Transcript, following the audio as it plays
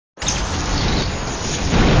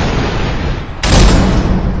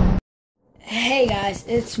Hey guys,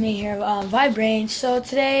 it's me here, Vibrange. So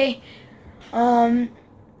today, I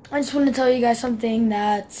just want to tell you guys something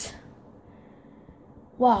that,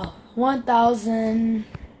 wow,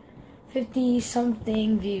 1,050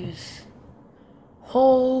 something views.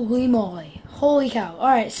 Holy moly, holy cow.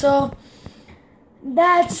 Alright, so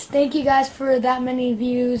thank you guys for that many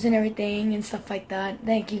views and everything and stuff like that.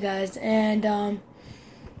 Thank you guys. And,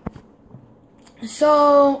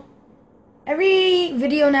 so every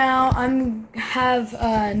video now have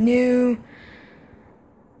a new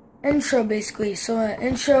intro, basically. So an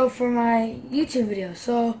intro for my YouTube video.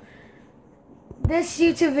 So this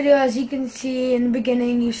YouTube video, as you can see in the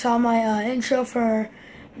beginning, you saw my intro for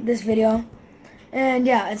this video. And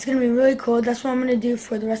yeah, it's going to be really cool. That's what I'm going to do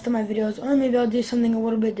for the rest of my videos. Or maybe I'll do something a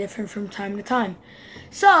little bit different from time to time.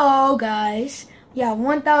 So guys, yeah,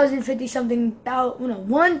 1,050 something,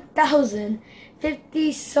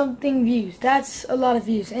 1,050 something views. That's a lot of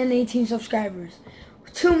views and 18 subscribers.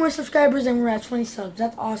 2 more subscribers and we're at 20 subs.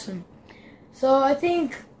 That's awesome. So I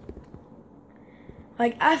think,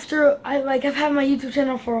 like, I've had my YouTube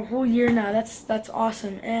channel for a whole year now. That's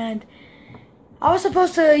awesome. And I was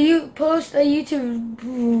supposed to post a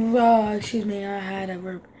YouTube. Excuse me, I had a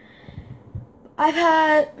burp.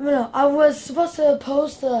 I was supposed to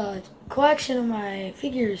post a collection of my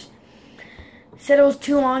figures. Said it was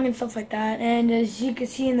too long and stuff like that, and as you can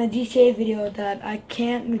see in the GTA video that I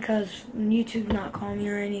can't because YouTube's not calling me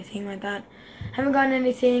or anything like that. I haven't gotten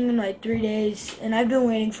anything in like 3 days, and I've been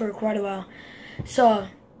waiting for quite a while. So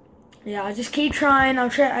yeah, I'll just keep trying. I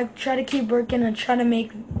try to keep working and try to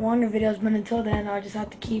make longer videos, but until then I'll just have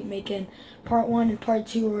to keep making part 1 and part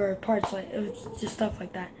 2 or parts like just stuff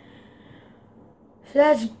like that. So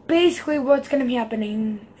that's basically what's gonna be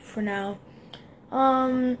happening for now.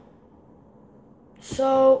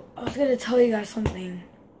 So I was gonna tell you guys something.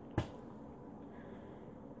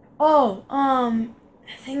 Oh, I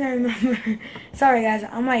think I remember. Sorry guys,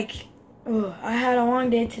 I'm like, I had a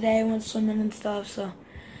long day today. I went swimming and stuff. So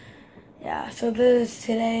yeah, so this is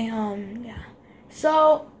today. Yeah.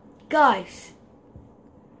 So guys,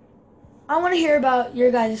 I want to hear about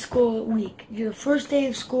your guys' school week. Your first day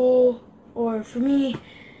of school, or for me,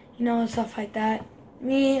 stuff like that.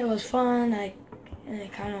 Me, it was fun. I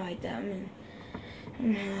kind of like that. I mean,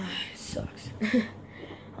 it sucks.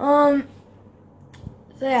 So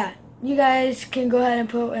yeah, you guys can go ahead and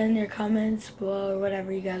put in your comments below or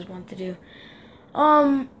whatever you guys want to do.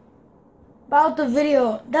 About the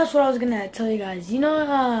video, that's what I was gonna tell you guys.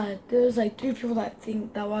 There was like 3 people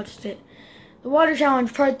that watched it. The water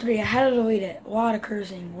challenge part 3. I had to delete it. A lot of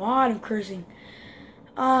cursing.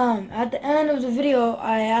 At the end of the video,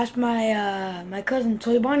 I asked my my cousin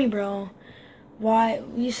Toy Bonnie Bro why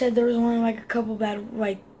you said there was only like a couple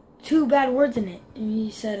like 2 bad words in it, and he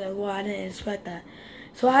said, well, I didn't expect that.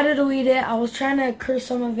 So I had to delete it. I was trying to curse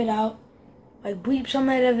some of it out, like bleep some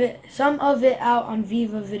of it out on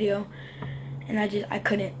Viva video, and I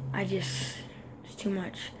couldn't. It's too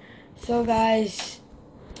much. So guys,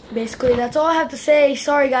 basically that's all I have to say.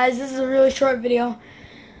 Sorry guys, this is a really short video.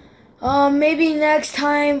 Maybe next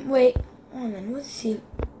time. Wait, hold on. Let's see.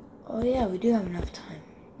 Oh yeah, we do have enough time.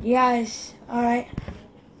 You guys, alright.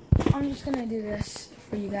 I'm just gonna do this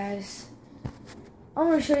for you guys. I'm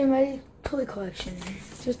gonna show you my toy collection.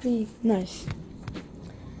 Just be nice.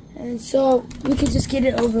 And so, we could just get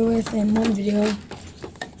it over with in one video.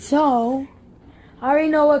 So, I already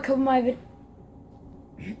know what couple of my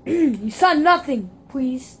You saw nothing,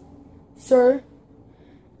 please, sir.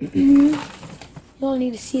 You don't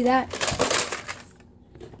need to see that.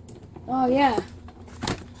 Oh yeah.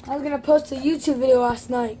 I was gonna post a YouTube video last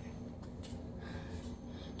night.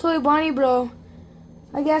 Toy Bonnie Bro,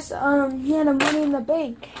 I guess he had a Money in the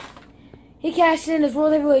Bank. He cashed in his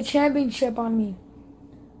World Heavyweight Championship on me.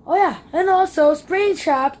 Oh yeah, and also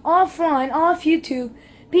Springtrap offline off YouTube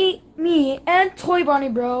beat me and Toy Bonnie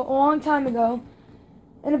Bro a long time ago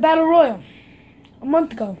in a battle royal a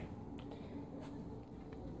month ago.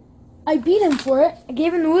 I beat him for it. I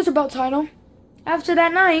gave him the loser belt title. After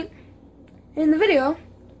that night, in the video,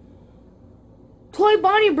 Toy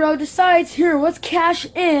Bonnie Bro decides, here, let's cash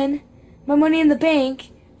in my Money in the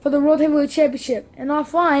Bank for the World Heavyweight Championship. And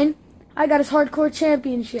offline, I got his Hardcore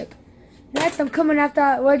Championship. Next, I'm coming after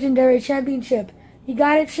that Legendary Championship. You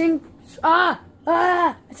got it, I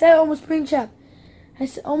said almost Springtrap.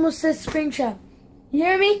 Almost said Springtrap. You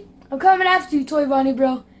hear me? I'm coming after you, Toy Bonnie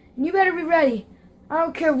Bro. And you better be ready. I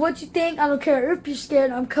don't care what you think. I don't care if you're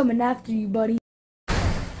scared. I'm coming after you, buddy.